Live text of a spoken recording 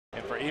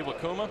And for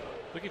Iwakuma,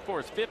 looking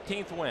for his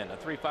 15th win, a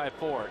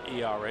 3.54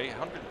 ERA,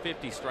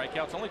 150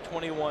 strikeouts, only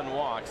 21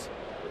 walks.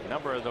 A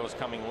number of those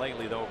coming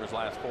lately, though, over his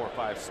last 4 or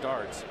 5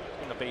 starts.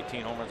 Putting up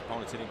 18 home runs,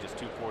 opponents hitting just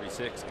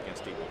 246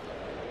 against Iwakuma.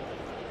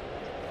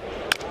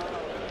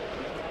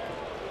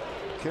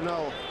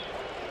 Cano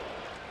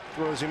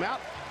throws him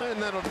out,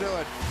 and that'll do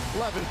it.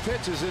 11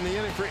 pitches in the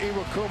inning for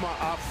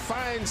Iwakuma. A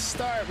fine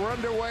start. We're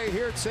underway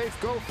here at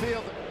Safeco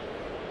Field.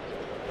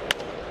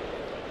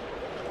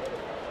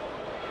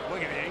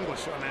 Look at the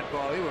English on that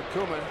ball.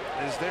 Iwakuma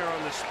is there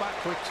on the spot.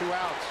 Quick 2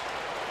 outs.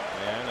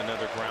 And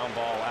another ground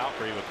ball out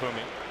for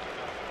Iwakuma.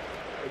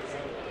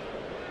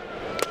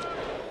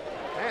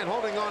 And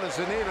holding on to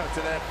Zanino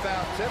to that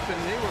foul tip, and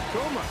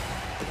Iwakuma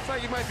looks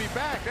like he might be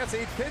back. That's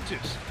 8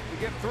 pitches to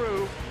get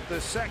through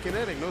the second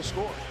inning. No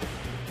score.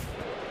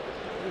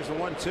 Here's the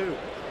 1-2.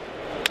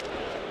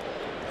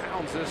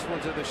 Pounds this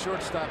one to the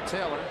shortstop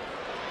Taylor.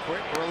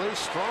 Quick release,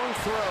 strong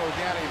throw.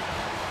 Got him.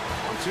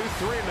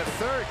 1-2-3 in the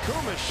third.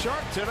 Kuma's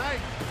sharp tonight.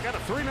 Got a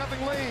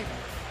 3-0 lead.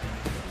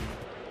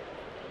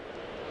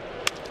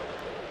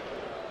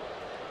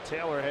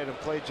 Taylor had him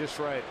played just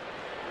right.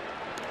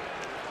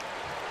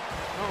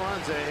 No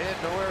runs ahead,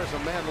 no errors, a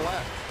man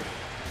left.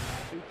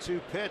 2-2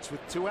 pitch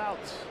with 2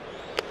 outs.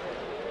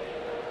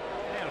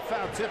 And a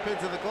foul tip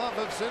into the glove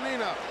of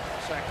Zanino.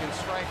 Second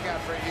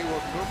strikeout for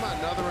Iwakuma.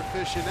 Another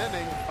efficient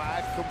inning.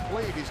 5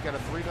 complete. He's got a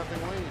 3-0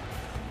 lead.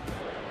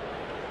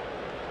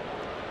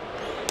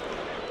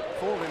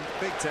 Folding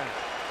big time.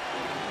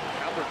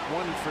 Albert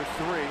 1 for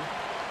 3.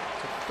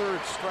 It's a third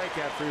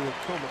strikeout for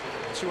Iwakuma.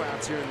 2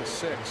 outs here in the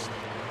 6th.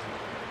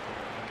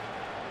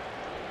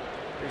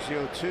 Here's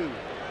the 0-2.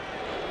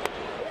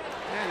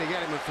 And he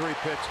got him with 3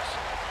 pitches.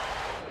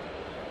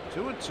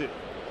 2-2.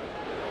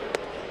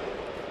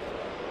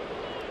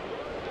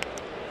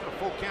 A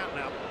full count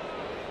now.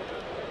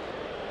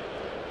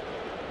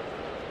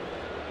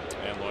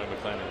 And Lloyd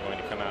McClendon going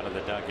to come out of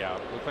the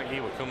dugout. Looked like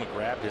Iwakuma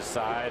grabbed his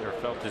side or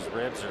felt his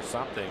ribs or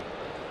something.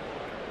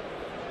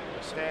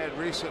 He's had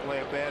recently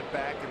a bad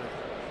back and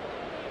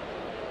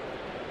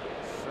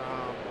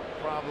some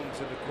problems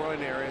in the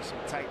groin area, some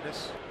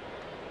tightness.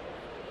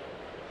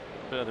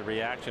 Bit of the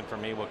reaction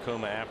from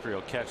Iwakuma after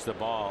he'll catch the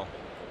ball.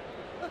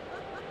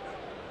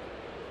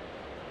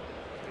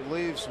 He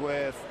leaves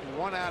with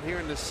 1 out here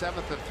in the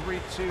 7th, a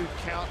 3-2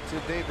 count to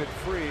David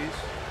Freese.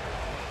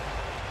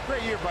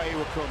 Great year by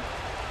Iwakuma.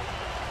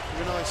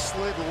 Even though he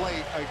slid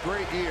late, a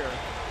great year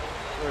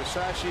where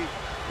Hisashi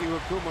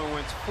Iwakuma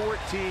wins 14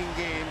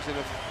 games in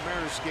a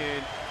Mariners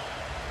game.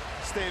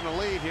 Stay in the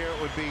lead here, it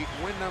would be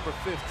win number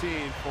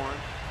 15 for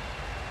him.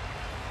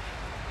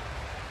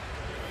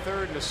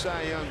 3rd in the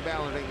Cy Young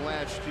balloting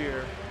last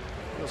year.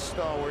 Real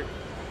stalwart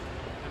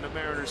in the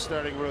Mariners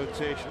starting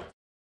rotation.